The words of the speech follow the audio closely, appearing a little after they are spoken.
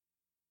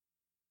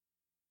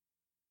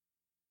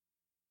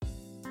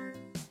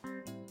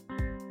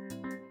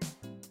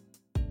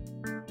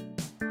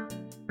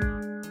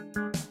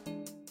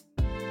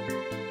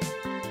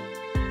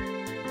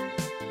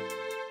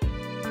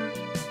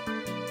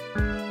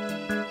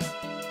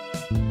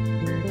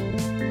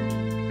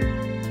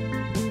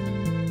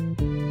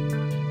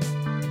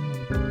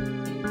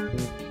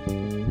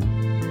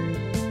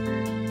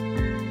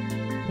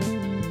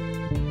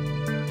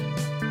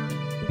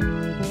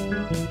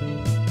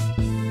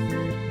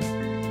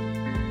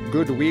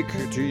Good week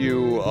to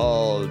you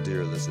all,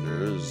 dear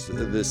listeners.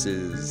 This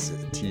is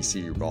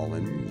T.C.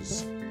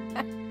 Rollins.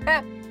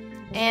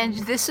 And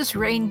this is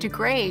Rain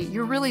DeGray.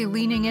 You're really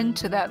leaning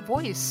into that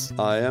voice.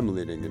 I am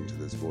leaning into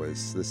this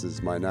voice. This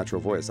is my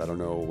natural voice. I don't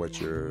know what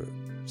you're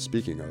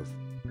speaking of.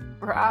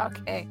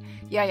 Okay.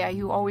 Yeah,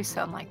 you always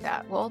sound like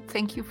that. Well,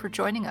 thank you for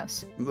joining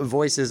us. The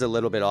voice is a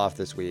little bit off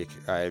this week.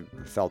 I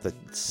felt a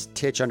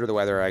titch under the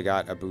weather. I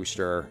got a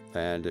booster,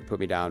 and it put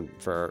me down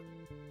for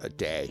a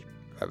day.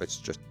 It's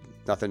just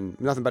nothing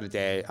but a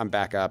day. I'm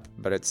back up,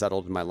 but it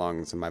settled in my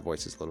lungs, and my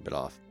voice is a little bit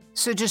off.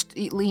 So just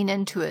lean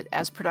into it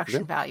as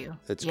production value.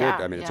 It's good.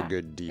 I mean, it's a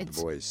good deep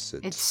voice.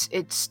 It's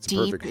deep.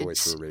 A perfect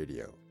voice for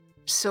radio.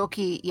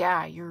 Silky.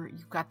 Yeah,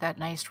 you've got that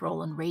nice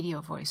rolling radio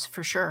voice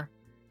for sure.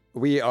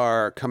 We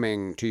are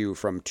coming to you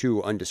from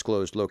 2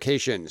 undisclosed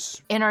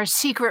locations. In our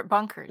secret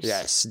bunkers.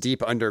 Yes,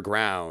 deep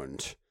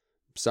underground,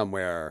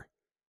 somewhere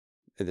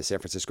in the San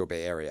Francisco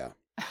Bay Area.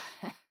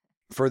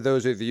 For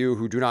those of you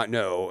who do not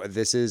know,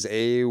 this is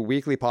a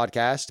weekly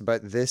podcast,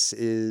 but this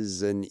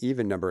is an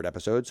even-numbered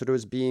episode, so it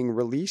was being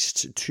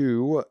released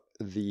to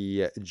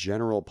the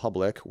general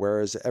public,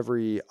 whereas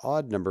every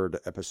odd-numbered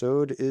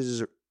episode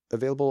is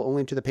available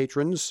only to the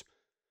patrons.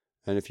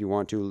 And if you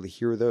want to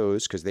hear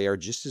those, because they are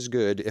just as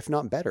good, if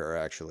not better,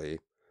 actually,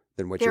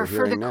 than what you're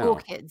hearing now. They're for the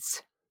cool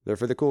kids. They're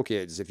for the cool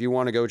kids. If you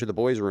want to go to the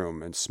boys'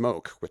 room and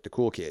smoke with the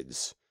cool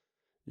kids,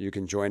 you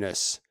can join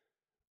us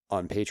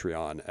on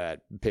Patreon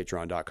at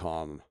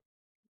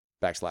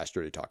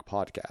patreon.com/Dirty Talk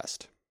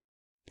Podcast.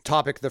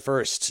 Topic the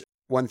first.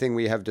 One thing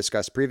we have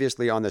discussed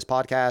previously on this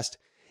podcast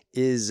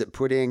is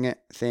putting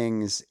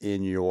things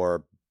in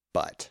your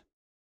butt.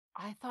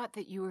 I thought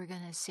that you were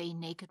going to say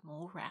naked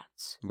mole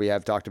rats. We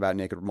have talked about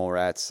naked mole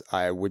rats.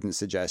 I wouldn't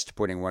suggest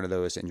putting one of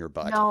those in your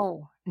butt.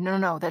 No.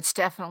 That's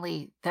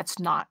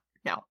not.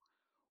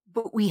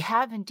 But we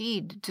have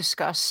indeed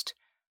discussed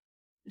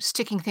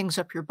sticking things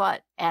up your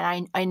butt.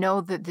 And I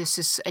know that this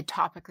is a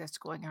topic that's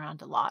going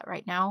around a lot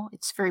right now.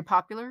 It's very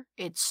popular.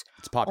 It's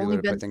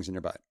popular to put things in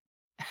your butt.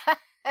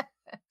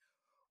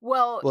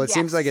 Well, it yes.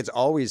 Seems like it's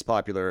always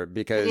popular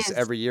because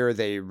every year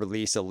they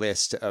release a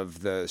list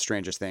of the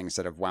strangest things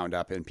that have wound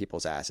up in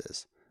people's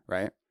asses,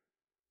 right?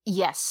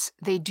 Yes,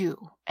 they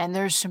do. And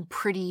there's some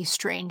pretty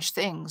strange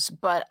things.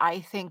 But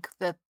I think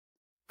that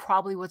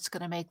probably what's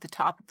going to make the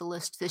top of the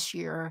list this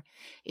year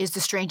is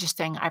the strangest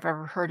thing I've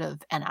ever heard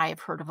of, and I have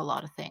heard of a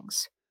lot of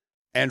things.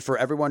 And for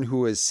everyone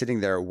who is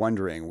sitting there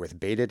wondering with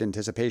bated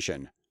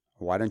anticipation,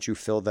 why don't you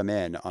fill them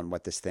in on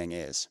what this thing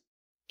is?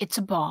 It's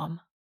a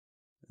bomb.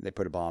 They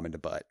put a bomb in the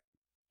butt.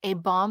 A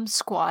bomb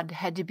squad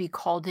had to be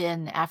called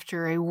in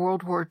after a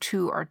World War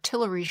II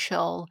artillery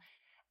shell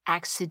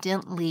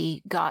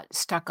accidentally got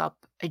stuck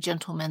up a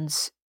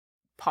gentleman's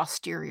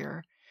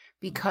posterior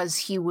because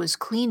he was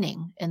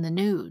cleaning in the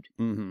nude.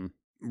 Mm-hmm.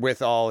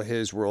 With all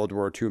his World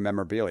War II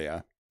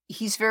memorabilia.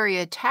 He's very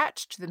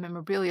attached to the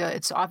memorabilia.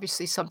 It's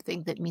obviously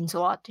something that means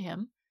a lot to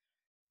him.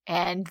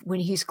 And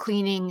when he's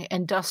cleaning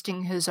and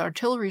dusting his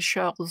artillery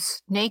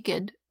shells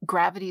naked,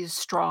 gravity is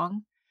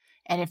strong.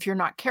 And if you're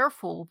not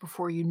careful,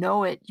 before you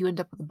know it, you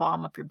end up with a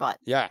bomb up your butt.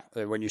 Yeah,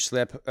 when you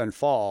slip and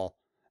fall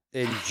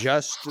in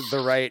just the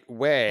right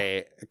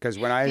way, because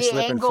when I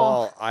and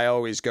fall, I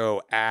always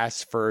go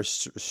ass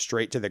first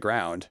straight to the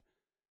ground.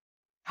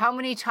 How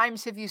many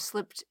times have you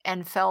slipped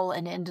and fell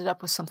and ended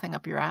up with something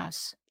up your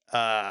ass?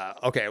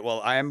 Okay,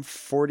 well, I'm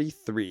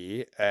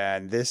 43,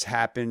 and this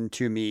happened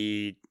to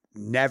me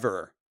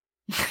never.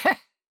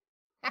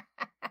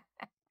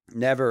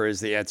 Never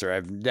is the answer.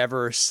 I've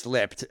never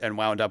slipped and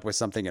wound up with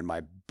something in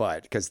my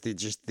butt because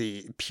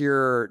the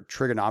pure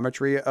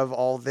trigonometry of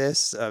all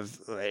this, of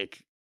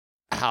like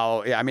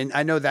how, I mean,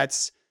 I know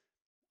that's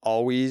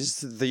always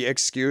the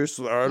excuse.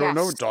 I don't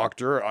know,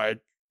 doctor. I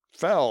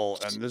fell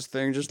and this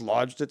thing just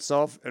lodged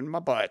itself in my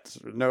butt.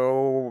 There's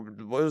no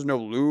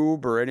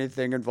lube or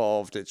anything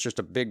involved. It's just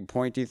a big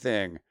pointy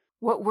thing.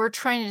 What we're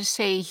trying to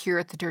say here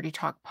at the Dirty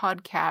Talk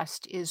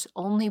podcast is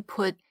only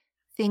put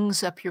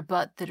things up your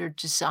butt that are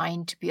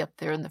designed to be up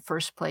there in the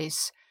first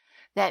place.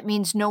 That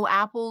means no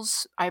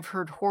apples. I've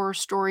heard horror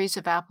stories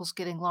of apples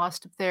getting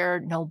lost up there.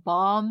 No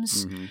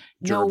bombs. Mm-hmm.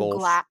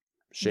 Gerbils.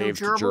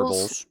 Shaved no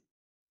gerbils.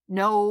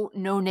 No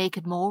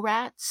naked mole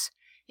rats.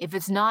 If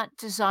it's not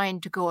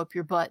designed to go up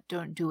your butt,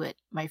 don't do it,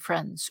 my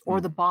friends. Or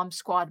the bomb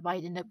squad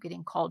might end up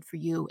getting called for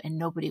you, and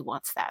nobody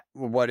wants that.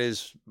 What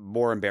is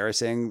more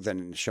embarrassing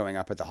than showing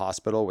up at the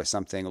hospital with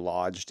something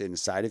lodged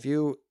inside of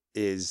you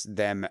is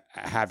them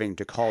having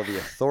to call the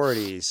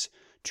authorities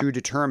to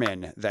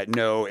determine that,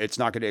 no, it's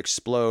not going to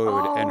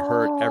explode and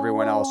hurt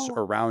everyone else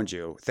around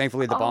you.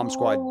 Thankfully, the bomb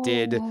squad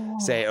did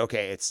say,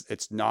 okay,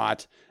 it's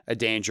not a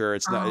danger.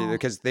 It's not,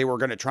 because they were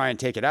going to try and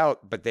take it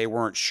out, but they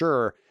weren't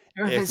sure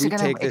if we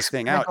take this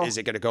thing out, is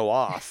it going to go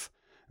off?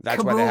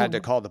 That's why they had to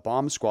call the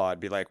bomb squad,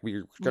 be like,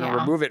 we're going to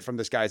remove it from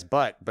this guy's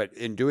butt. But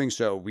in doing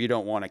so, we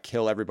don't want to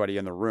kill everybody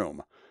in the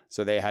room.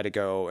 So they had to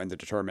go and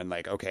determine,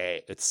 like,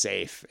 okay, it's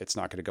safe. It's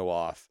not going to go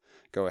off.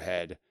 Go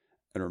ahead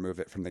and remove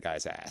it from the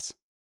guy's ass.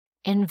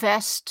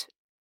 Invest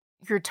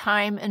your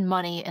time and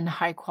money in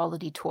high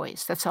quality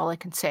toys. That's all I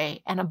can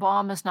say. And a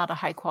bomb is not a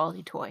high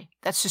quality toy.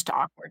 That's just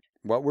awkward.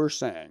 What we're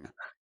saying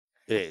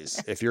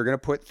is if you're going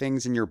to put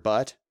things in your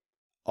butt,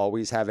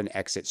 always have an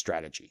exit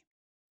strategy.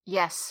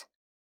 Yes,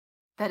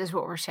 that is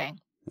what we're saying.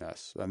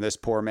 Yes. And this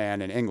poor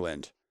man in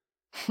England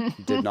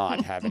did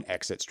not have an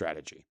exit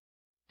strategy.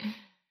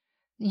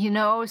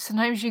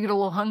 Sometimes you get a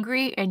little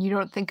hungry and you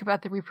don't think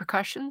about the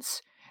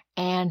repercussions.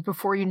 And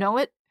before you know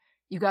it,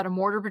 you got a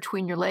mortar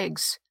between your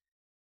legs.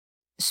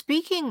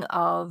 Speaking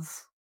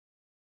of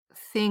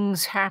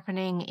things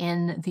happening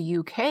in the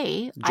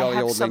UK, Jolly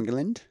old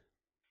England?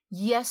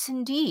 Yes,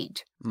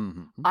 indeed.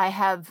 Mm-hmm. I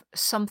have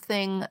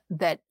something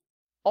that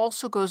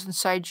also goes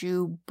inside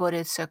you, but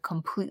it's a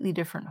completely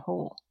different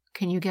hole.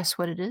 Can you guess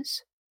what it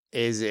is?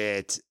 Is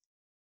it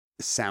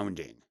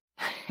sounding?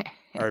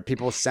 Are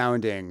people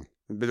sounding?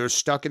 They're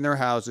stuck in their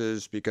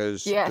houses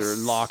because they're in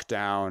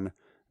lockdown,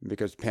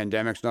 because the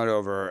pandemic's not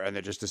over, and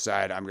they just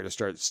decide, I'm going to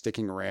start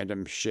sticking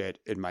random shit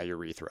in my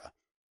urethra.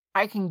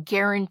 I can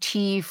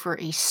guarantee for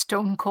a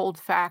stone cold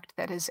fact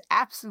that has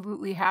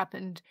absolutely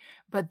happened,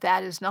 but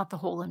that is not the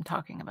hole I'm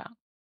talking about.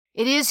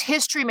 It is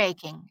history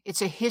making.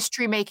 It's a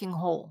history making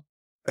hole.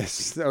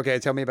 Okay,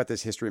 tell me about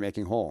this history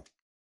making hole.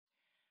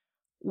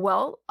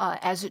 Well,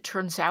 as it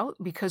turns out,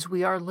 because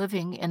we are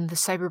living in the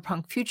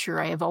cyberpunk future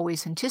I have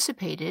always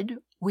anticipated,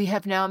 we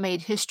have now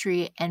made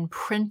history and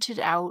printed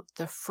out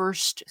the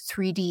first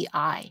 3D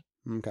eye.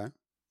 Okay.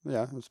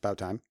 Yeah, it's about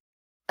time.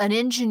 An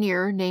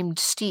engineer named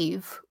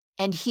Steve,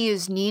 and he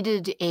has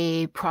needed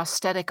a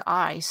prosthetic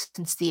eye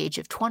since the age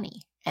of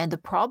 20. And the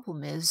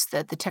problem is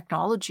that the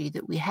technology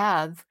that we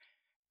have,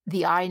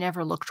 the eye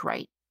never looked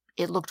right.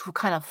 It looked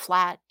kind of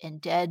flat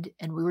and dead,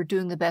 and we were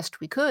doing the best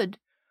we could,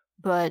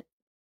 but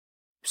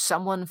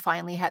someone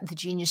finally had the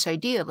genius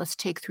idea. Let's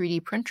take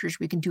 3D printers.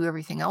 We can do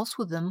everything else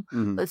with them.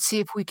 Mm-hmm. Let's see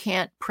if we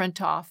can't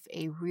print off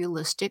a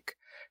realistic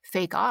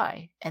fake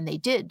eye. And they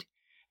did.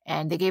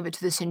 And they gave it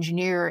to this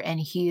engineer, and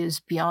he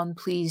is beyond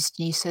pleased.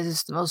 And he says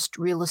it's the most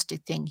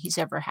realistic thing he's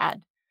ever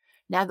had.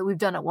 Now that we've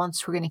done it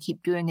once, we're going to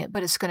keep doing it,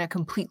 but it's going to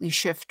completely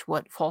shift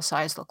what false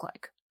eyes look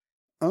like.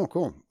 Oh,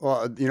 cool.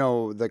 Well,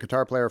 the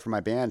guitar player for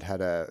my band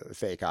had a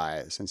fake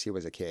eye since he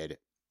was a kid,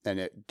 and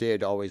it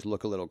did always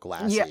look a little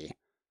glassy. Yeah.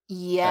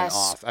 Yes. And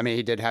off. I mean,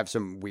 he did have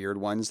some weird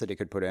ones that he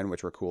could put in,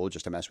 which were cool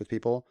just to mess with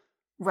people.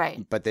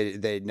 Right. But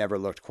they never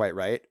looked quite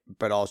right.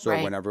 But also,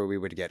 whenever we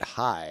would get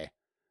high,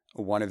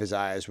 one of his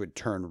eyes would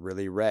turn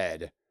really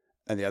red,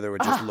 and the other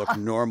would just look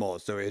normal.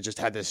 So he just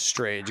had this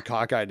strange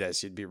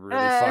cockeyedness. He'd be really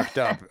fucked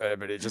up.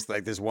 But it just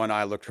like this one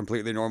eye looked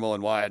completely normal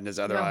and wide, and his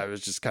other eye was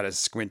just kind of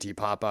squinty,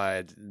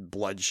 pop-eyed,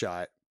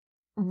 bloodshot.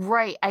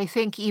 Right. I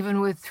think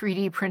even with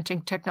 3D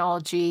printing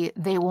technology,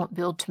 they won't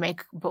be able to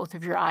make both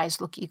of your eyes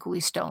look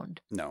equally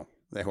stoned. No,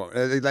 they won't.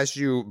 Unless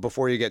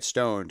before you get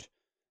stoned,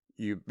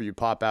 you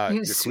pop out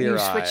your clear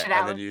eye,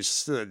 and then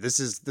this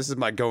is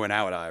my going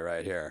out eye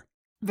right here.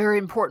 Very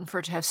important for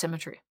it to have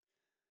symmetry.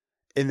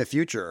 In the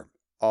future,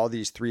 all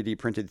these 3D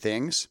printed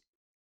things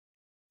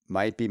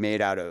might be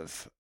made out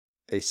of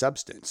a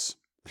substance.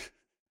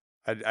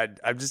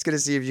 I'm just going to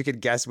see if you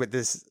could guess what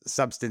this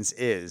substance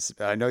is.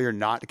 I know you're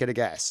not going to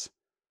guess.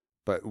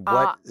 But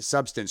what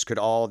substance could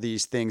all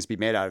these things be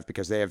made out of?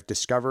 Because they have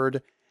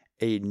discovered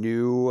a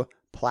new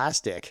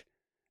plastic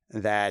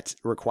that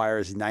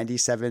requires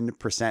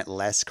 97%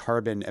 less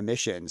carbon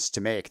emissions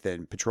to make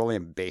than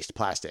petroleum-based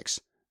plastics.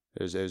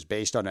 It was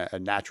based on a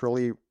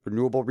naturally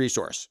renewable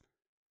resource.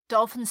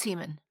 Dolphin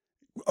semen.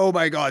 Oh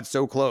my God,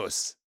 so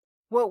close.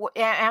 What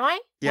am I?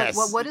 Yes.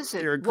 What is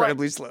it? You're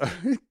incredibly slow.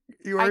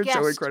 You are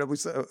so incredibly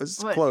slow. It's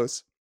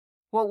close.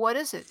 Well, what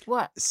is it?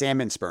 What?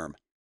 Salmon sperm.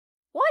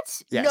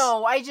 What? Yes.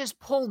 No, I just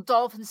pulled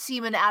dolphin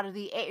semen out of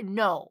the air.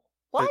 No.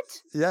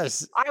 What?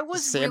 Yes. I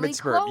was salmon really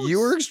sperm. close. You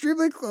were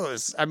extremely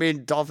close. I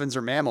mean, dolphins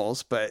are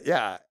mammals, but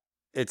yeah,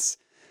 it's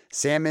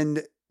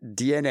salmon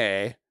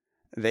DNA.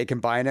 They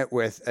combine it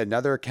with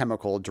another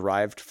chemical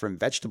derived from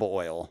vegetable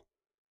oil.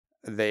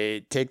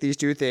 They take these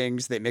two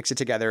things, they mix it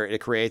together.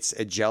 It creates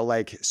a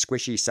gel-like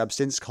squishy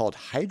substance called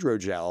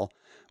hydrogel,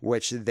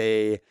 which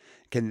they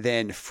can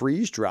then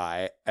freeze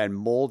dry and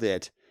mold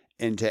it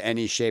into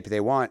any shape they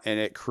want, and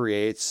it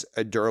creates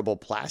a durable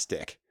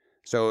plastic.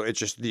 So it's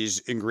just these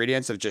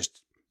ingredients of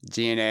just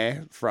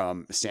DNA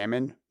from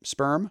salmon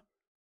sperm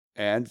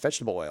and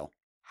vegetable oil.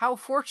 How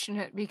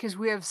fortunate, because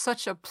we have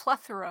such a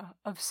plethora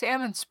of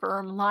salmon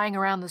sperm lying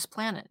around this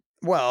planet.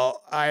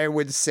 Well, I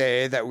would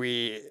say that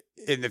we,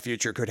 in the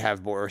future, could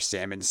have more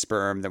salmon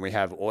sperm than we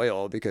have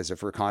oil, because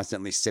if we're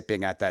constantly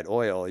sipping at that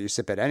oil, you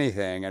sip at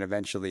anything, and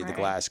eventually the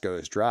glass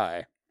goes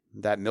dry.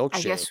 That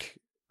milkshake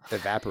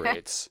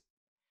evaporates.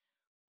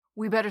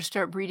 We better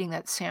start breeding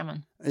that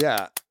salmon.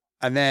 Yeah.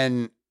 And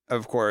then,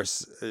 of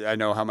course, I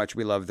know how much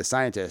we love the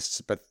scientists,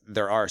 but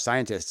there are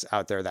scientists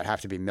out there that have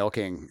to be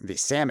milking the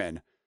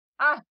salmon.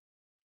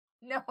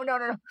 No.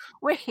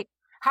 Wait,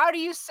 how do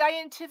you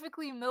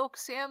scientifically milk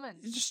salmon?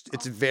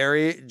 It's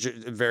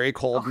very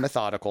cold,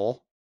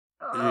 methodical.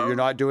 You're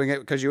not doing it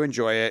because you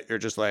enjoy it. You're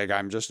just like,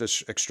 I'm just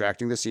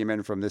extracting the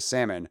semen from this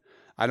salmon.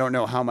 I don't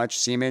know how much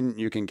semen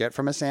you can get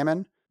from a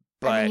salmon,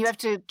 but I mean, you have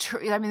to.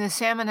 The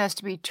salmon has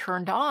to be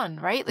turned on,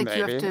 right? Like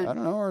you have maybe, to. I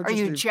don't know, or Are just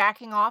you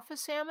jacking off a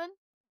salmon?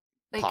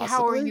 Like,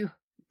 how are possibly. you?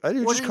 I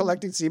do What just are you,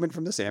 collecting semen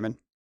from the salmon.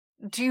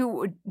 do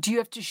you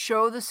have to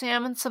show the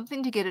salmon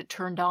something to get it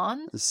turned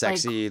on? Like,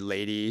 Sexy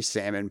lady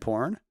salmon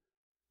porn.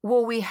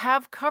 well, we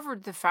have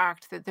covered the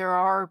fact that there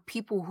are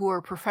people who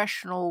are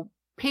professional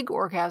pig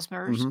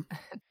orgasmers, Mhm.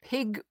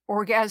 pig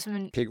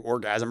orgasm, Pig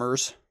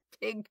orgasmers.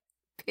 pig.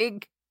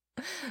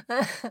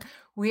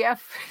 We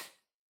have.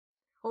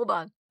 Hold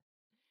on.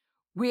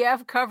 We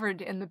have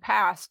covered in the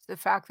past the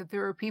fact that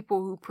there are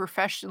people who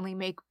professionally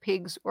make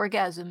pigs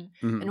orgasm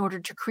in Mhm. order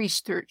to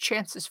increase their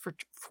chances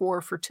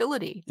for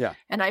fertility. Yeah.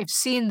 And I've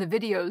seen the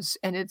videos,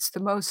 and it's the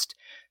most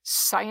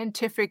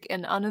scientific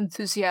and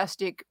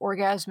unenthusiastic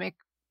orgasmic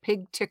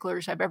pig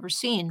ticklers I've ever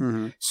seen.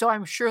 Mhm. So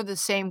I'm sure the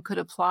same could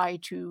apply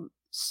to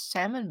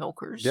salmon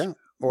milkers. Yeah.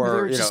 They're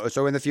Or, just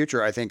so in the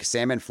future, I think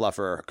salmon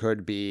fluffer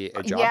could be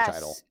a job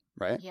title, yes,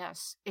 right?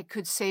 yes, it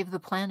could save the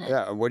planet.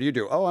 Yeah. What do you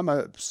do? Oh, I'm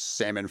a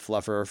salmon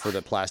fluffer for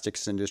the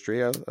plastics industry,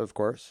 of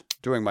course.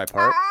 Doing my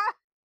part.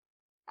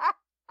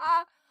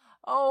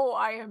 Oh,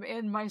 I am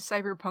in my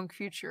cyberpunk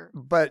future.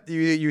 But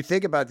you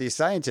think about these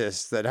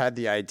scientists that had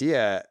the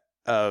idea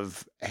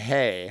of,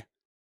 hey,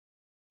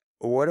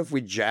 what if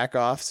we jack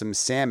off some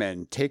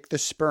salmon, take the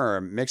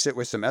sperm, mix it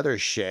with some other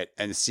shit,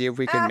 and see if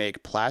we can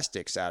make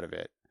plastics out of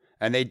it?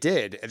 And they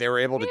did. They were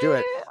able to do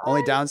it.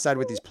 Only downside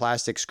with these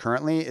plastics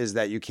currently is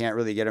that you can't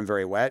really get them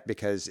very wet,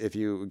 because if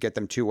you get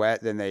them too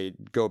wet, then they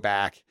go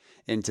back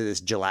into this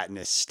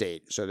gelatinous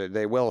state. So that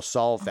they will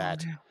solve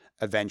that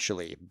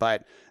eventually.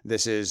 But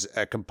this is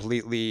a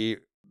completely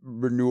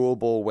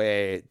renewable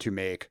way to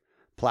make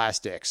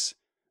plastics.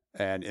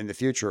 And in the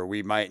future,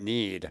 we might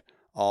need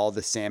all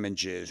the salmon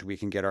jizz we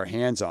can get our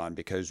hands on,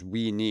 because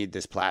we need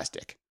this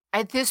plastic.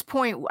 At this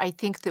point, I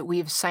think that we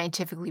have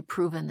scientifically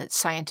proven that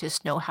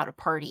scientists know how to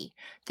party.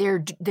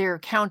 They're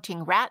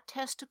counting rat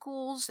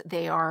testicles.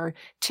 They are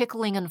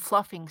tickling and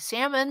fluffing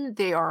salmon.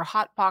 They are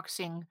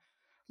hotboxing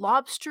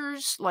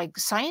lobsters. Like,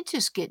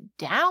 scientists get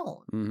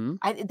down.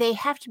 Mm-hmm. They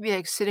have to be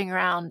like sitting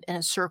around in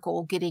a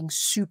circle getting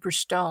super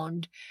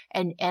stoned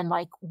and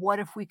like, what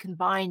if we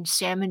combined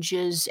salmon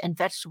jizz and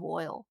vegetable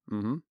oil?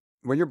 Mm-hmm.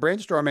 When you're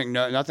brainstorming,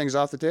 nothing's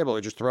off the table.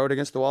 You just throw it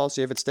against the wall,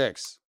 see if it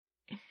sticks.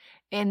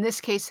 In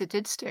this case, it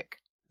did stick.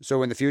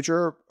 So in the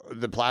future,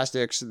 the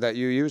plastics that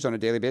you use on a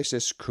daily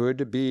basis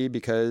could be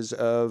because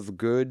of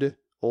good,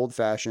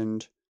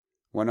 old-fashioned,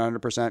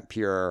 100%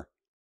 pure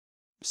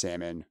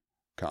salmon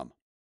cum.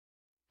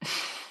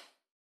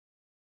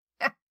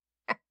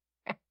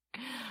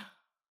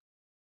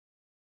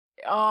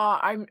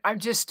 I'm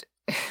just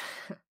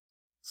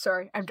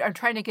sorry. I'm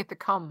trying to get the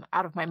cum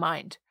out of my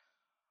mind.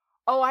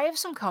 Oh, I have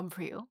some cum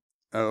for you.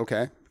 Oh,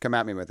 okay. Come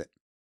at me with it.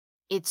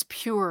 It's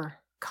pure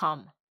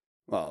cum.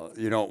 Well,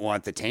 you don't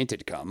want the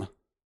tainted cum.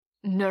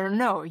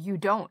 No, you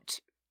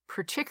don't.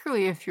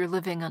 Particularly if you're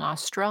living in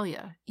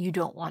Australia, you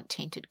don't want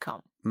tainted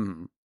cum.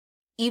 Mm-hmm.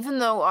 Even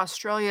though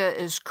Australia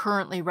is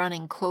currently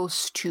running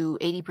close to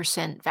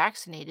 80%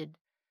 vaccinated,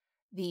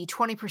 the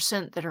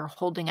 20% that are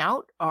holding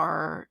out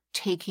are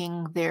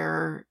taking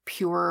their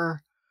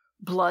pure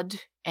blood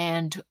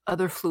and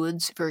other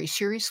fluids very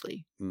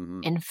seriously.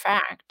 Mm-hmm. In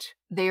fact,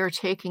 they are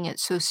taking it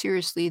so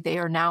seriously, they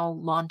are now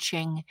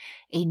launching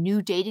a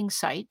new dating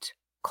site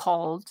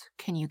called,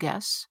 can you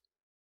guess?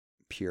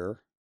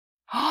 Pure.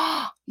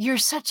 You're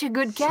such a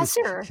good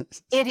guesser.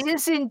 It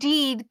is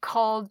indeed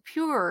called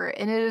Pure,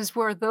 and it is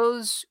where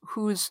those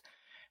whose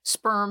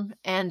sperm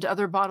and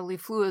other bodily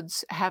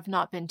fluids have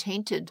not been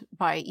tainted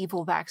by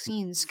evil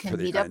vaccines can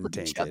meet up with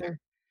each other.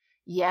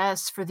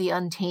 Yes, for the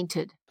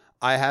untainted.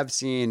 I have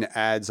seen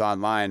ads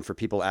online for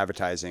people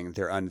advertising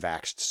their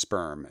unvaxxed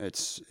sperm.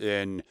 It's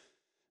in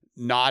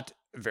not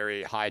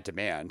very high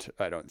demand,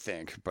 I don't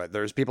think, but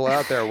there's people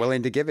out there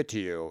willing to give it to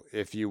you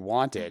if you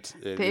want it.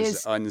 It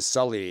is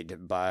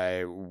unsullied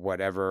by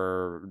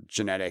whatever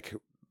genetic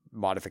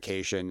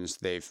modifications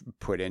they've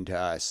put into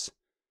us.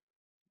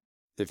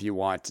 If you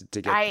want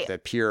to get the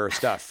pure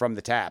stuff from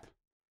the tap.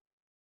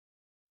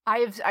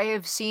 I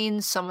have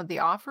seen some of the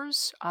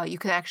offers. You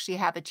can actually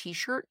have a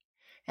t-shirt,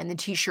 and the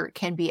t-shirt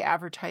can be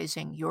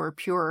advertising your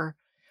pure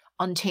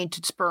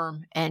untainted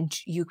sperm, and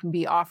you can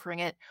be offering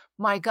it.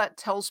 My gut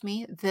tells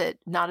me that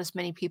not as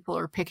many people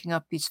are picking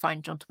up these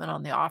fine gentlemen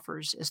on the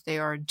offers as they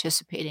are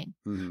anticipating.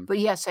 Mm-hmm. But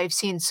yes, I've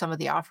seen some of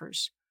the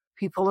offers.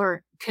 People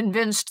are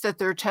convinced that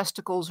their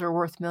testicles are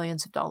worth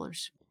millions of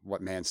dollars.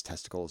 What man's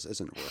testicles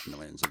isn't worth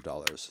millions of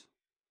dollars?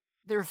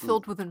 They're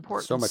filled with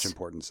importance. So much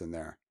importance in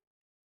there.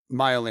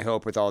 My only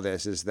hope with all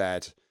this is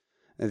that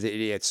the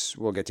idiots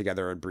will get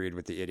together and breed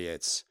with the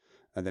idiots,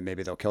 and then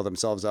maybe they'll kill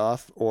themselves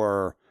off,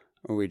 or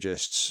we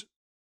just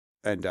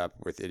end up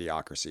with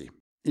idiocracy.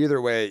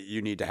 Either way,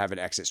 you need to have an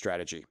exit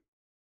strategy.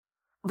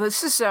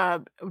 This is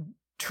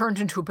turned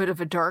into a bit of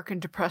a dark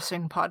and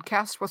depressing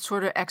podcast. What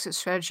sort of exit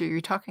strategy are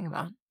you talking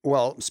about?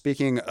 Well,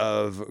 speaking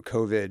of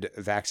COVID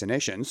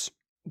vaccinations,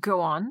 go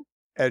on.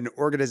 An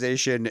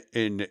organization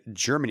in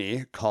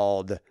Germany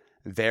called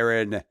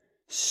Verein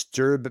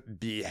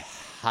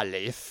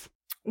Sturmbehalef.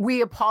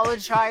 We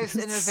apologize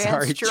in advance,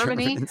 Sorry,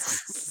 Germany.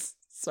 Germans.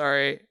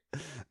 Sorry.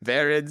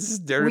 Verein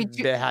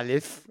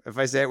Sturmbehalef. If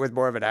I say it with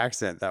more of an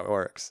accent, that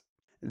works.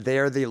 They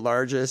are the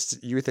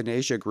largest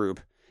euthanasia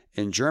group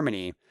in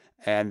Germany,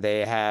 and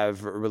they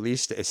have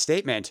released a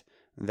statement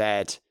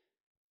that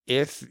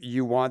if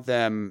you want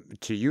them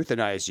to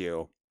euthanize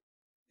you,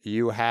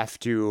 you have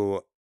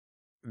to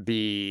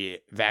be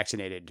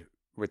vaccinated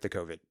with the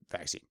COVID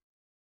vaccine.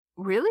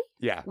 Really?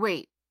 Yeah.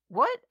 Wait,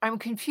 what? I'm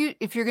confused.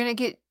 If you're going to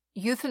get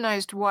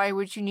euthanized, why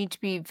would you need to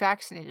be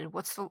vaccinated?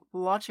 What's the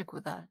logic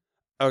with that?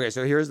 Okay,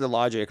 so here's the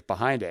logic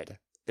behind it,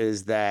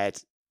 is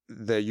that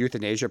the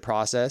euthanasia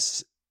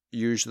process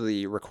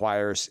usually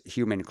requires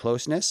human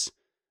closeness.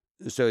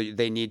 So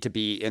they need to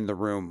be in the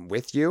room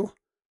with you,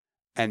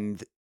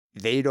 and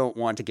they don't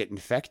want to get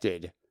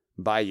infected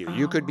by you.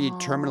 You could be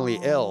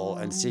terminally ill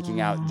and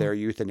seeking out their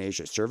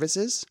euthanasia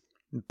services,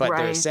 but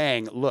they're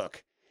saying,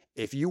 look,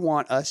 if you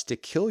want us to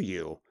kill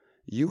you,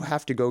 you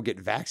have to go get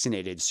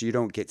vaccinated so you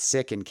don't get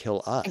sick and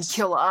kill us. And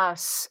kill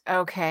us.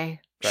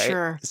 Okay, right?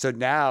 Sure. So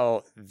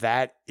now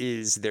that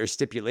is their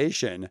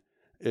stipulation,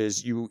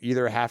 is you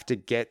either have to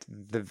get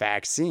the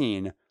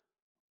vaccine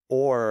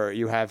or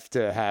you have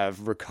to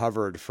have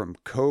recovered from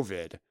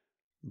COVID.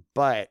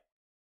 But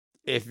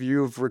if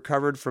you've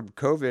recovered from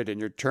COVID and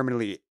you're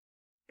terminally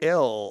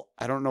ill,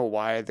 I don't know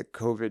why the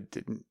COVID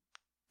didn't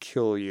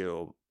kill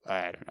you.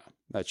 I don't know.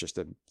 That's just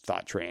a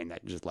thought train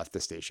that just left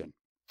the station.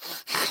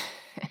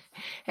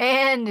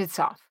 And it's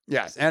off.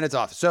 Yes, and it's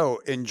off. So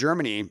in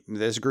Germany,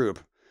 this group,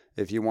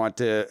 if you want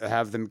to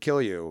have them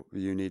kill you,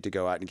 you need to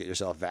go out and get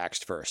yourself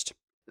vaxxed first.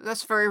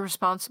 That's very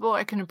responsible.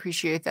 I can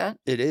appreciate that.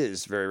 It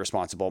is very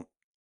responsible.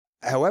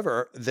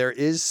 However, there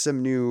is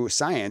some new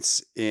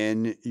science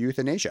in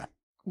euthanasia.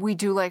 We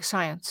do like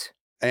science.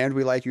 And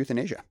we like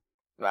euthanasia.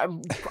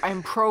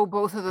 I'm pro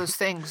both of those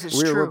things. It's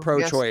true. We're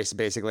pro-choice,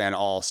 basically, on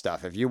all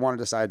stuff. If you want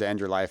to decide to end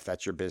your life,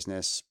 that's your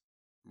business.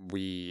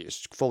 We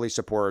fully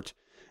support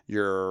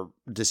your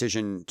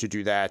decision to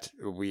do that.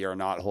 We are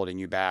not holding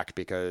you back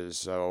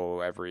because,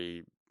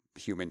 every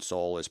human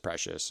soul is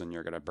precious and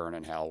you're going to burn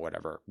in hell,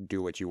 whatever.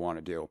 Do what you want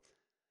to do.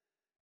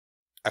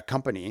 A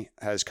company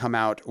has come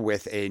out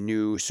with a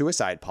new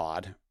suicide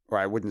pod, or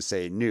I wouldn't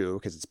say new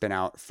because it's been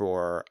out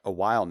for a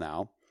while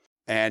now,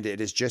 and it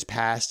has just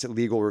passed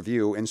legal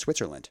review in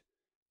Switzerland.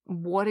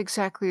 What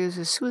exactly is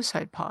a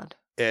suicide pod?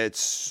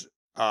 It's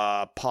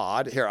a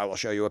pod. Here, I will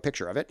show you a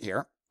picture of it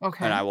here.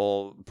 Okay. And I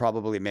will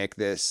probably make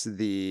this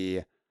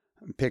the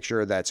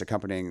picture that's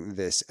accompanying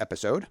this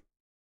episode.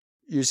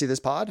 You see this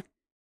pod?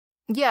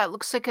 Yeah, it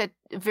looks like a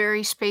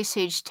very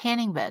space-age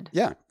tanning bed.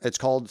 Yeah, it's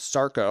called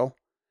Sarco,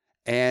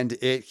 and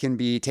it can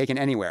be taken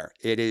anywhere.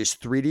 It is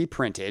 3D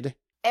printed.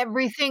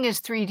 Everything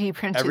is 3D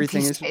printed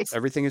these days.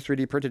 Everything is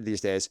 3D printed these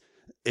days.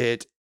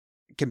 It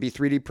can be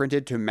 3D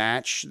printed to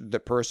match the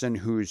person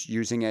who's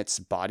using its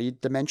body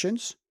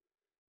dimensions.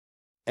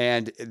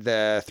 And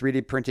the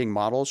 3D printing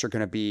models are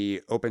going to be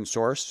open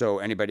source, so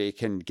anybody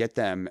can get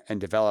them and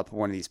develop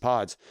one of these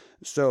pods.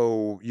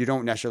 So you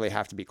don't necessarily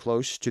have to be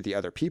close to the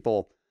other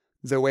people.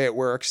 The way it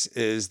works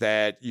is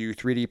that you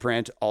 3D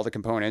print all the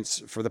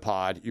components for the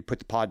pod. You put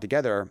the pod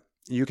together.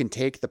 You can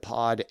take the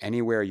pod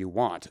anywhere you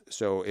want.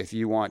 So if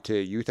you want to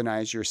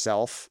euthanize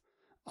yourself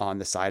on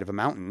the side of a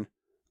mountain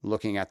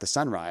looking at the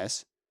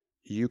sunrise,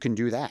 you can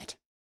do that.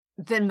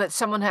 But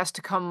someone has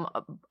to come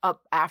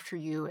up after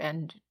you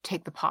and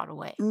take the pod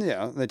away.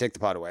 Yeah, they take the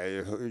pod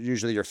away.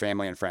 Usually your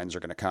family and friends are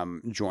going to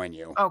come join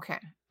you. Okay.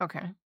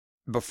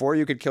 Before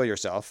you could kill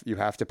yourself, you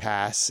have to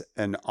pass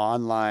an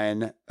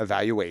online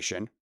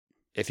evaluation.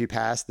 If you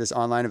pass this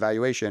online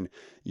evaluation,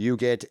 you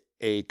get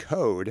a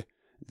code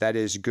that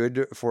is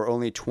good for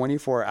only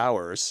 24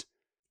 hours.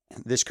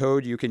 This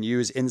code you can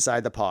use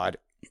inside the pod.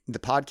 The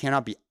pod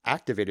cannot be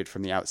activated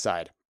from the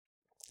outside.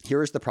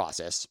 Here's the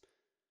process.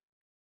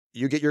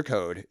 You get your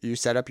code. You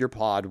set up your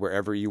pod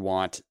wherever you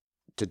want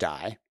to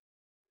die.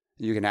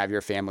 You can have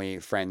your family,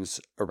 friends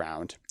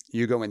around.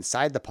 You go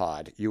inside the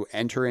pod. You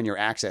enter in your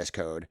access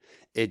code.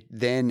 It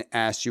then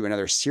asks you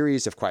another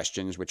series of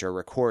questions, which are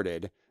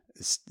recorded,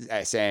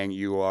 saying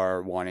you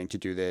are wanting to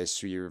do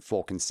this, your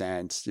full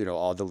consent,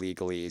 all the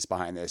legalese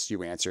behind this.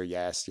 You answer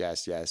yes,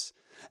 yes, yes.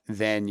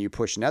 Then you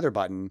push another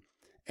button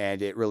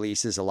and it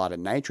releases a lot of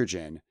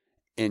nitrogen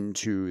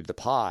into the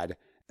pod.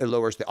 It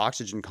lowers the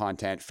oxygen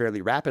content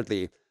fairly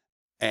rapidly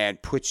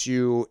and puts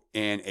you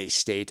in a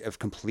state of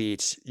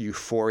complete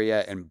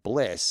euphoria and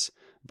bliss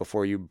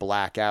before you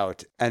black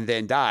out and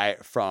then die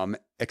from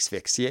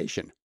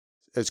asphyxiation.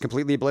 It's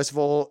completely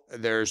blissful.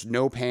 There's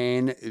no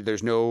pain.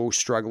 There's no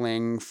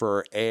struggling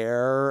for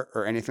air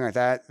or anything like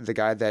that. The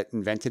guy that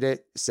invented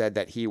it said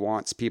that he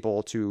wants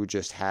people to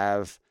just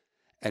have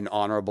an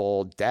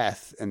honorable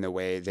death in the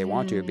way they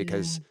want to,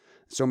 because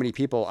so many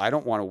people, I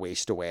don't want to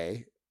waste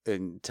away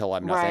until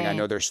I'm nothing. Right. I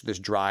know there's this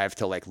drive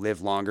to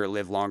live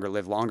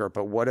longer.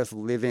 But what if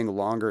living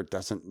longer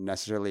doesn't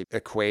necessarily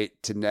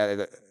equate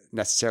to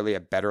necessarily a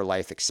better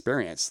life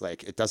experience.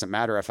 Like, it doesn't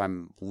matter if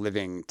I'm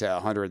living to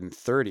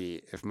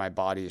 130 if my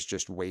body is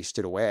just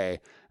wasted away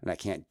and I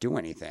can't do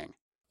anything.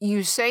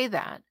 You say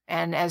that,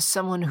 and as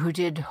someone who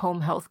did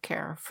home health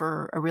care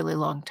for a really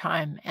long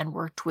time and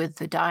worked with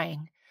the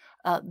dying,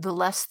 the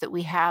less that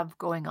we have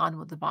going on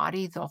with the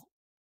body, the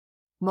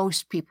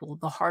most people,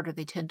 the harder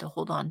they tend to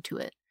hold on to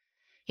it.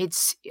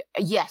 It's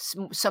yes,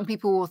 some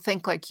people will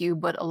think like you,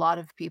 but a lot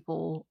of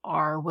people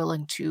are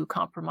willing to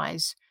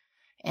compromise,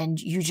 and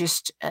you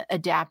just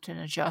adapt and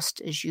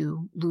adjust as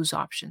you lose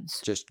options.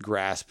 Just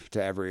grasp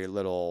to every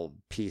little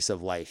piece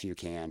of life you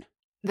can.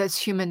 That's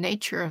human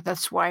nature.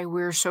 That's why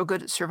we're so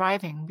good at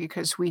surviving,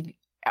 because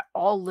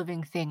all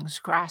living things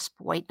grasp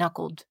white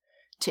knuckled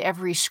to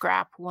every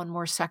scrap one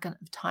more second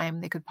of time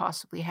they could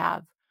possibly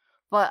have.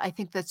 But I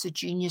think that's a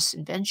genius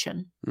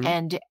invention. Mhm.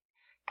 And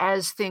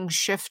as things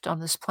shift on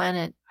this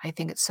planet, I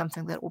think it's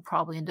something that will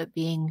probably end up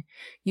being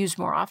used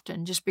more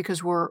often, just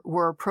because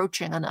we're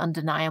approaching an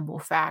undeniable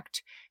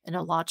fact in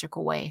a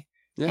logical way.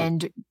 Yeah.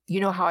 And you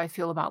know how I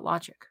feel about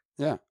logic.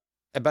 Yeah.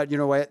 But you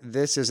know what?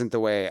 This isn't the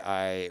way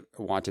I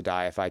want to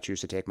die if I choose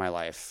to take my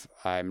life.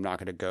 I'm not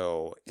going to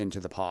go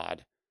into the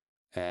pod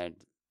and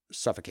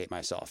suffocate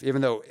myself,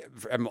 even though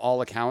from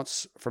all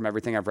accounts, from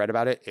everything I've read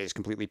about it, is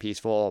completely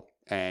peaceful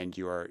and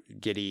you are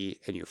giddy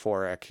and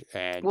euphoric,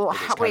 and Well, it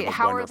is kind of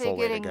a wonderful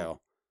way to go.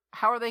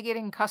 how are they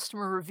getting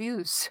customer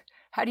reviews?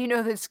 How do you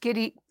know that it's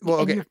giddy Well,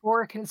 and okay,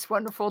 euphoric and it's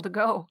wonderful to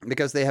go?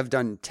 because they have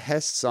done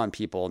tests on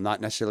people,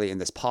 not necessarily in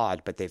this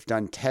pod, but they've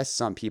done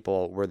tests on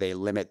people where they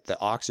limit the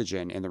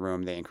oxygen in the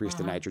room, they increase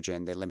the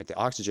nitrogen, they limit the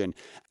oxygen.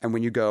 And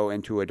when you go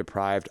into a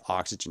deprived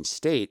oxygen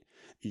state,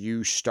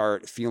 you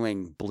start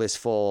feeling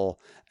blissful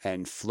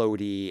and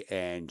floaty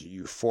and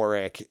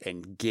euphoric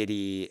and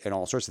giddy and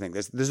all sorts of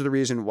things. This is the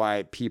reason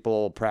why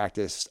people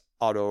practice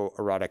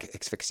autoerotic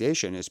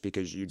asphyxiation, is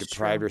because you It's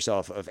deprive true.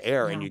 yourself of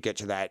air and Yeah. you get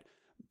to that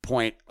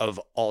point of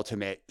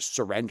ultimate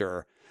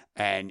surrender,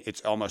 and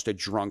it's almost a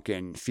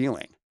drunken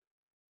feeling.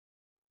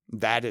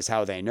 That is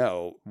how they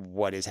know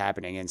what is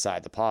happening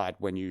inside the pod.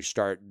 When you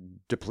start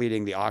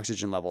depleting the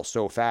oxygen level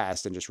so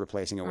fast and just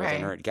replacing it with Right.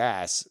 inert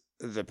gas,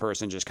 the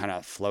person just kind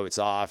of floats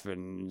off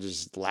and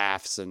just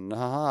laughs and,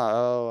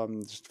 oh,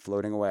 I'm just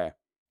floating away.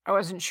 I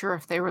wasn't sure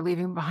if they were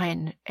leaving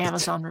behind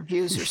Amazon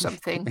reviews or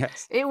something.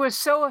 Yes. It was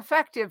so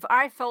effective.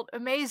 I felt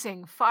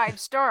amazing. 5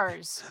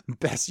 stars.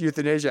 Best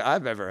euthanasia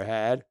I've ever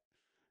had.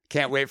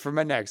 Can't wait for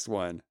my next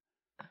one.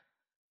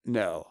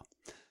 No.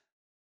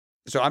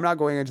 So I'm not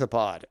going into the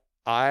pod.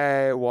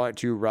 I want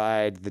to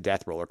ride the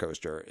death roller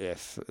coaster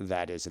if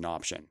that is an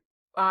option.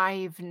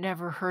 I've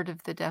never heard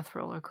of the death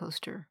roller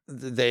coaster.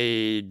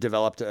 They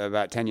developed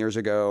about 10 years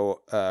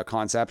ago a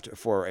concept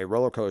for a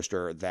roller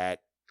coaster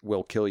that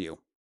will kill you,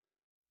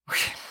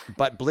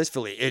 but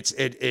blissfully.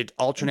 It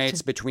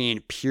alternates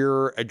between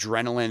pure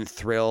adrenaline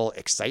thrill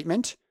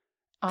excitement,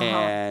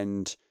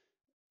 and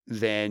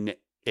then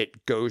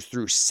it goes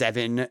through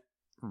 7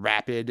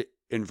 rapid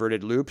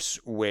inverted loops,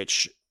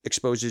 which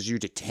exposes you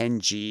to 10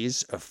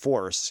 Gs of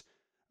force,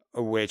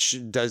 which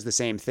does the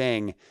same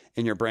thing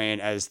in your brain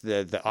as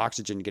the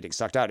oxygen getting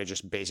sucked out. It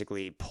just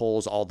basically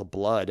pulls all the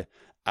blood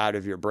out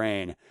of your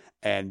brain.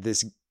 And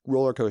this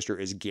roller coaster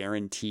is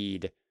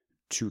guaranteed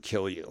to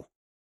kill you.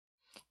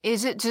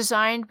 Is it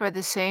designed by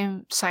the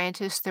same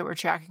scientists that were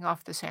jacking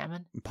off the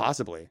salmon?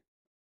 Possibly.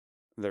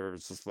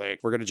 There's just like,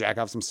 we're going to jack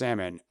off some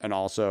salmon and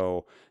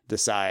also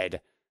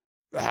decide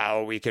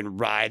how we can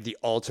ride the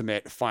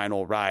ultimate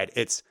final ride.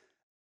 It's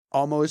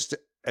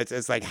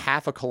like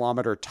half a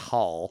kilometer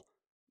tall.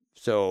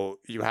 So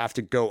you have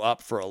to go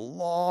up for a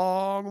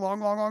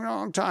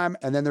long time.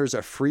 And then there's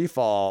a free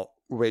fall,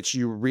 which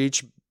you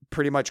reach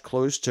pretty much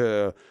close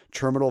to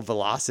terminal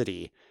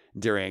velocity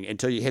during,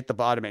 until you hit the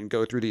bottom and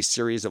go through these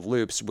series of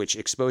loops, which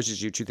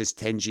exposes you to this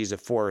 10 Gs of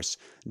force,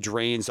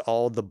 drains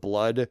all the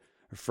blood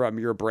from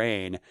your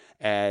brain.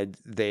 And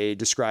they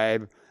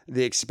describe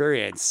the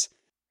experience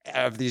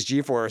of these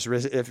G-force.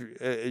 If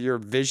your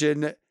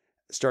vision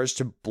starts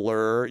to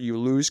blur, you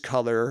lose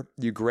color,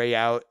 you gray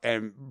out,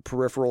 and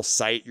peripheral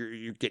sight,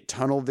 you get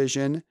tunnel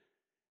vision.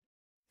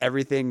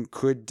 Everything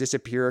could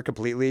disappear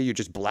completely. You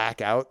just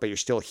black out, but you're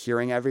still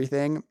hearing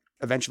everything.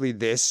 Eventually,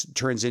 this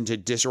turns into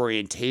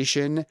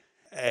disorientation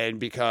and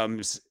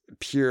becomes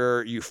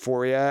pure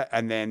euphoria.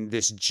 And then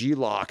this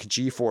G-lock,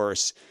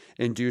 G-force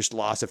induced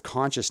loss of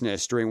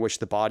consciousness, during which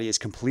the body is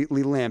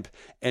completely limp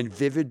and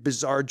vivid,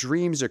 bizarre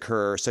dreams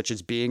occur, such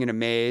as being in a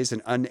maze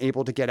and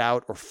unable to get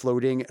out, or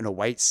floating in a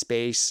white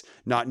space,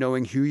 not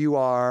knowing who you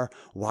are,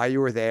 why you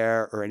were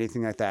there, or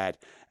anything like that.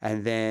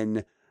 And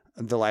then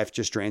the life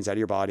just drains out of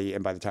your body.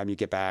 And by the time you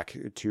get back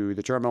to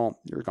the terminal,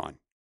 you're gone.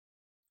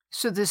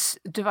 So this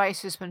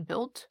device has been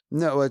built?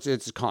 No, it's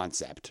a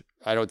concept.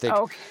 I don't think,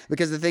 Okay.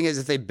 because the thing is,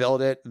 if they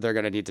build it, they're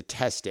going to need to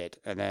test it.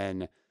 And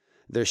then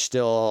there's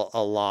still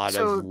a lot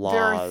So of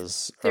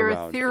laws they're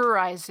around it.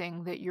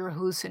 theorizing that you're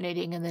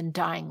hallucinating and then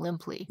dying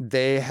limply.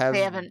 They They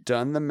haven't.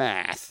 done the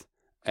math,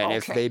 And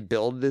if Okay. they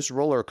build this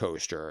roller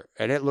coaster,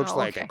 and it looks Oh,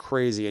 like a okay.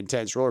 crazy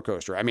intense roller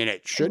coaster, I mean,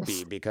 it should be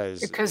Yes.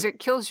 because Because it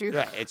kills you.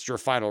 yeah, it's your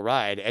final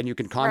ride, and you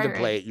can Right, right.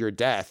 contemplate your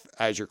death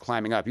as you're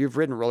climbing up. You've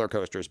ridden roller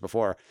coasters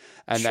before,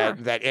 and Sure.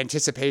 that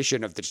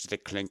anticipation of just the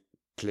clink,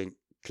 clink,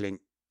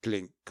 clink,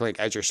 clink, clink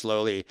as you're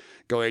slowly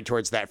going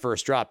towards that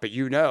first drop. But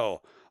you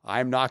know,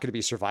 I'm not going to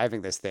be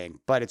surviving this thing,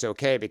 but it's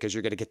okay because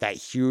you're going to get that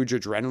huge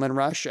adrenaline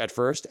rush at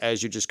first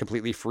as you just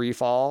completely free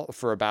fall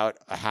for about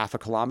a half a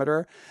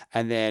kilometer.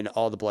 And then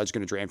all the blood's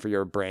going to drain from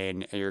your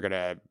brain and you're going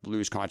to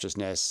lose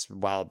consciousness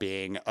while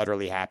being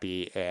utterly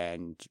happy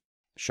and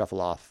shuffle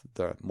off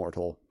the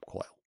mortal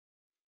coil.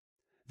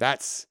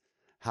 That's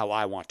how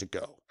I want to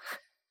go.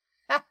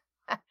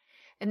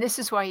 And this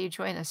is why you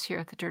join us here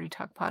at the Dirty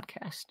Talk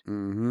podcast.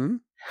 Mm-hmm.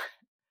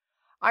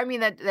 I mean,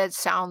 that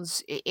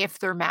sounds, if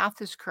their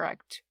math is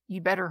correct,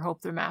 you better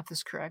hope their math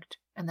is correct.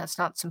 And that's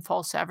not some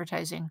false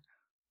advertising. If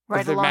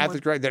Right the along math with,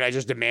 is correct, then I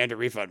just demand a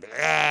refund.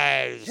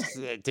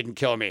 It didn't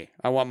kill me.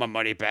 I want my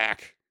money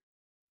back.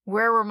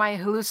 where were my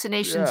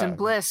hallucinations Yeah, and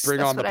bliss? bring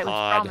That's on the what I was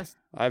pod. promised.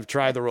 I've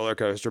tried the roller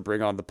coaster.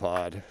 Bring on the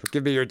pod.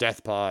 Give me your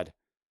death pod.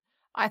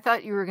 I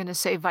thought you were going to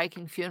say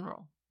Viking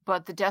funeral,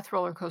 but the death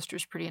roller coaster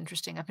is pretty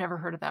interesting. I've never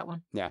heard of that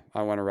one. Yeah,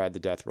 I want to ride the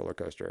death roller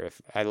coaster.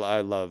 If I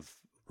love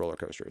roller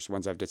coasters.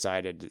 Once I've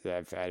decided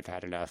that I've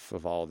had enough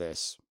of all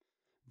this,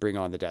 bring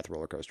on the death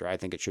roller coaster. I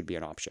think it should be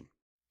an option.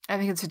 I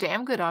think it's a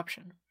damn good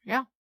option.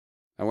 Yeah.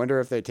 I wonder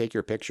if they take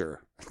your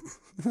picture.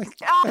 I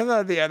Ah!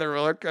 thought the other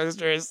roller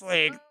coasters,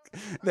 like,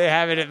 they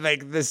have it at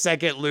like the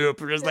second loop.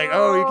 We're just like,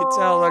 oh, you can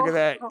tell. Look at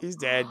that. He's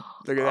dead.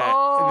 Look at that.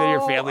 And then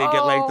your family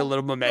get like the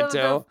little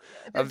memento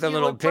of the you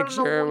little would put a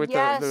little- picture with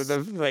yes, the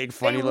like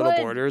funny little would.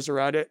 borders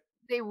around it.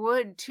 They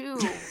would too.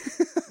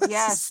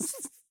 Yes.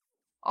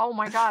 Oh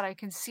my God, I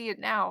can see it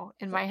now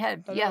in my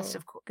head. Yes,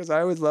 of course. Because I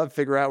always love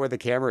figure out where the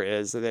camera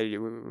is. And then you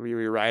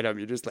ride them,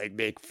 you just like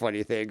make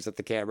funny things at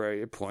the camera.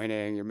 You're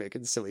pointing, you're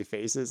making silly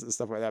faces and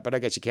stuff like that. But I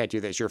guess you can't do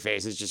this. Your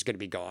face is just going to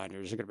be gone.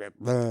 You're just going to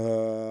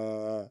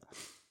be,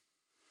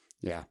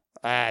 yeah,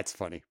 that's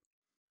funny.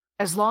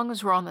 As long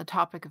as we're on the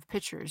topic of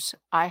pictures,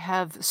 I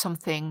have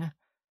something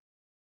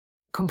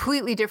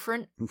completely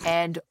different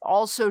and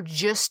also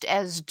just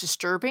as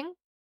disturbing.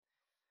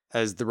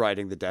 As the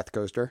riding the death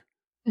coaster.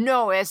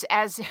 No, as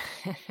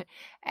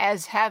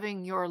as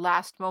having your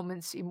last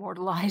moments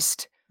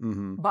immortalized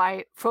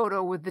by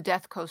photo with the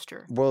death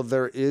coaster. Well,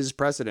 there is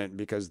precedent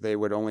because they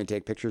would only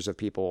take pictures of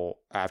people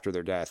after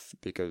their death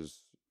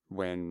because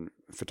when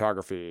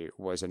photography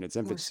was in its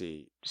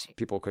infancy,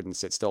 people couldn't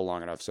sit still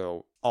long enough.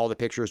 So all the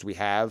pictures we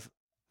have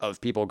of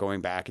people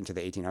going back into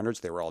the 1800s,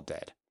 they were all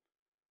dead.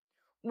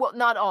 Well,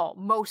 not all.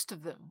 Most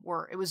of them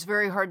were. It was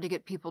very hard to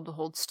get people to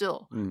hold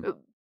still.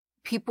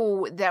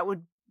 People that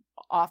would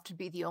often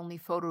be the only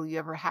photo you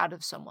ever had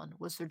of someone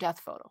was their death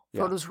photo.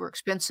 Yeah. Photos were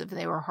expensive and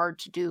they were hard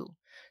to do.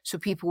 So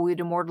people would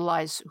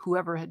immortalize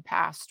whoever had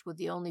passed with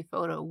the only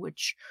photo,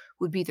 which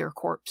would be their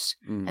corpse.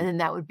 And then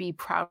that would be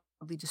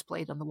proudly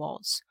displayed on the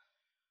walls.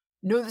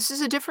 No, this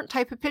is a different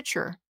type of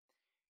picture.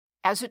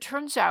 As it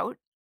turns out,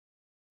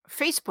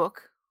 Facebook,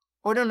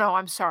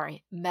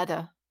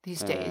 Meta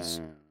these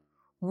days,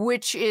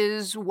 which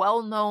is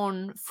well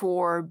known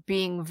for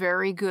being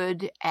very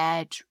good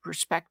at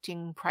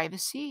respecting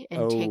privacy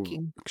and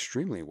taking...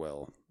 Extremely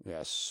well.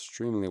 Yes,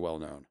 extremely well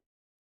known.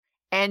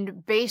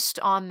 And based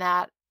on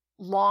that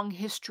long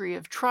history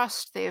of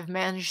trust they have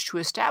managed to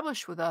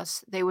establish with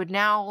us, they would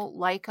now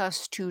like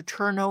us to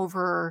turn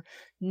over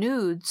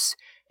nudes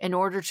in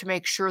order to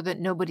make sure that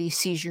nobody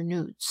sees your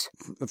nudes.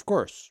 Of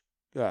course.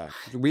 Yeah.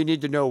 We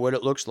need to know what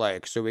it looks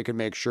like so we can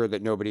make sure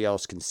that nobody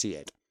else can see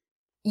it.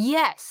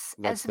 Yes,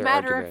 That's as a their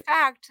matter argument. of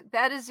fact,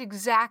 that is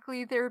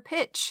exactly their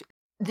pitch.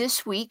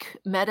 This week,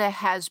 Meta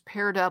has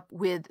paired up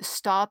with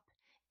Stop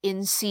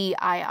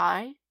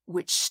NCII,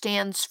 which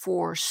stands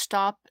for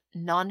Stop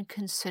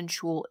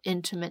Non-Consensual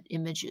Intimate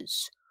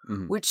Images,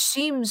 which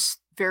seems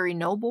very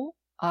noble.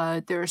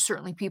 There are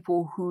certainly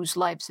people whose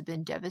lives have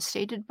been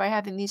devastated by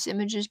having these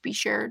images be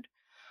shared.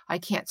 I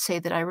can't say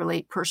that I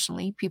relate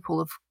personally. People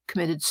have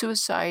committed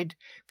suicide.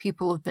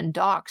 People have been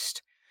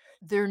doxxed.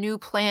 Their new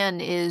plan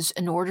is,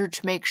 in order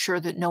to make sure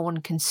that no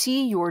one can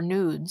see your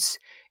nudes,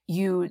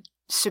 you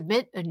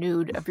submit a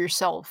nude of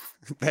yourself.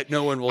 That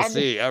no one will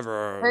see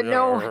ever.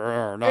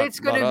 It's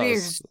going to be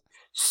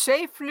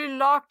safely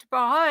locked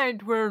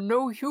behind where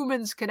no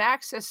humans can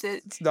access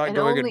it. It's not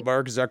going in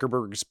Mark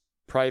Zuckerberg's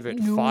private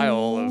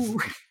file of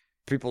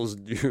people's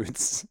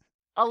nudes.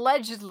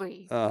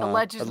 Allegedly.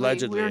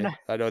 Allegedly.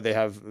 I know they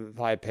have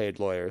high-paid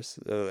lawyers.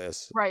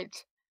 Right.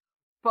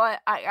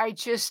 But I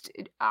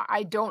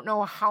don't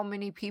know how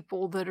many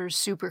people that are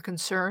super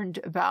concerned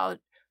about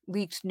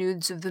leaked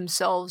nudes of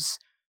themselves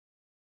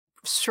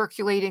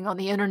circulating on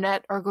the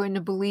internet are going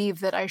to believe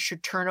that I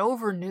should turn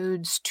over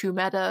nudes to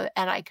Meta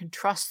and I can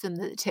trust them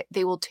that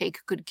they will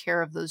take good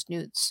care of those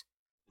nudes.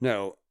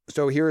 No.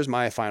 So here's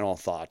my final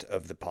thought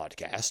of the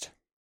podcast.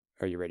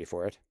 Are you ready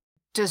for it?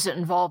 Does it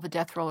involve a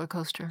death roller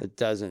coaster? It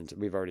doesn't.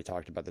 We've already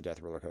talked about the death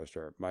roller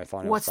coaster. My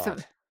final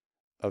thought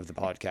of the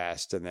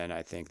podcast, and then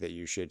I think that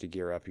you should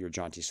gear up your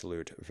jaunty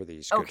salute for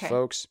these good Okay.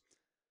 folks.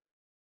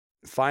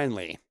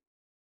 Finally,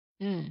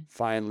 Mm.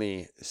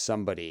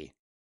 somebody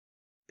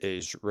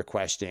is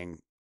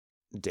requesting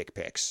dick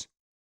pics.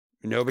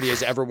 Nobody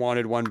has ever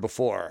wanted one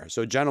before.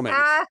 So, gentlemen,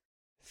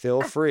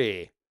 feel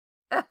free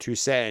to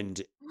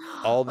send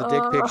all the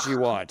dick pics you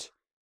want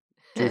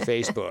to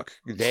Facebook.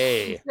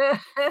 They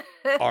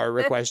are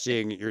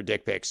requesting your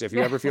dick pics. If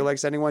you ever feel like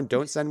sending one,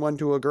 don't send one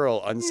to a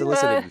girl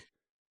unsolicited.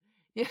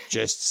 Yeah.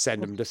 Just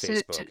send them to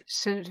Facebook.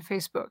 Send it to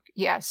Facebook.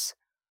 Yes.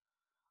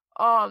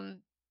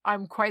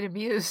 I'm quite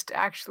amused,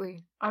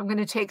 actually. I'm going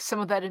to take some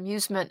of that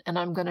amusement and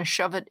I'm going to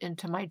shove it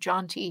into my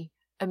jaunty,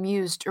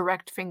 amused,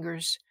 erect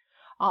fingers.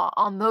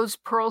 On those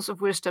pearls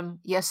of wisdom,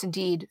 yes,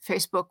 indeed,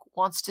 Facebook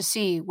wants to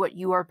see what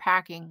you are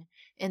packing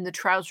in the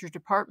trouser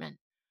department.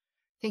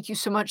 Thank you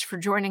so much for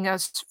joining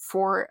us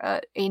for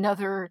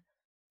another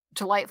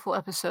delightful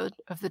episode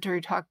of the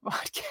Dirty Talk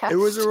podcast. It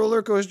was a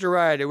roller coaster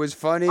ride. It was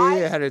funny.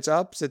 It had its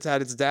ups. It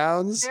had its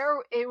downs.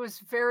 It was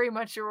very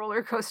much a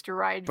roller coaster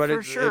ride, but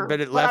for sure.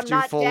 But it left you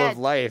full dead. of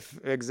life.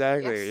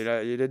 Exactly. Yes. You know,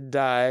 you didn't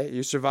die.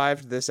 You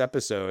survived this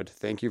episode.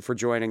 Thank you for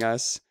joining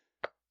us.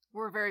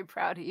 We're very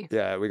proud of you.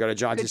 Yeah, we got a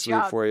jaunty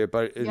salute for you.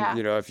 But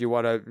you know, if you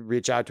want to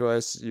reach out to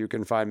us, you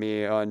can find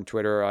me on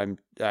Twitter. I'm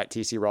at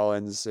TC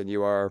Rollins, and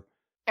you are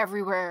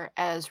everywhere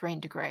as Rain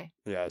DeGray.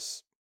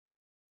 Yes.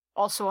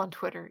 Also on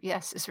Twitter,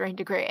 yes, it's Rain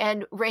DeGray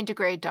and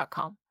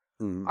raindegray.com.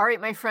 All right,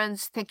 my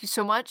friends, thank you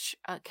so much.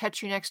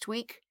 Catch you next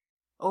week.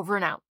 Over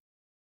and out.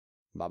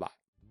 Bye-bye.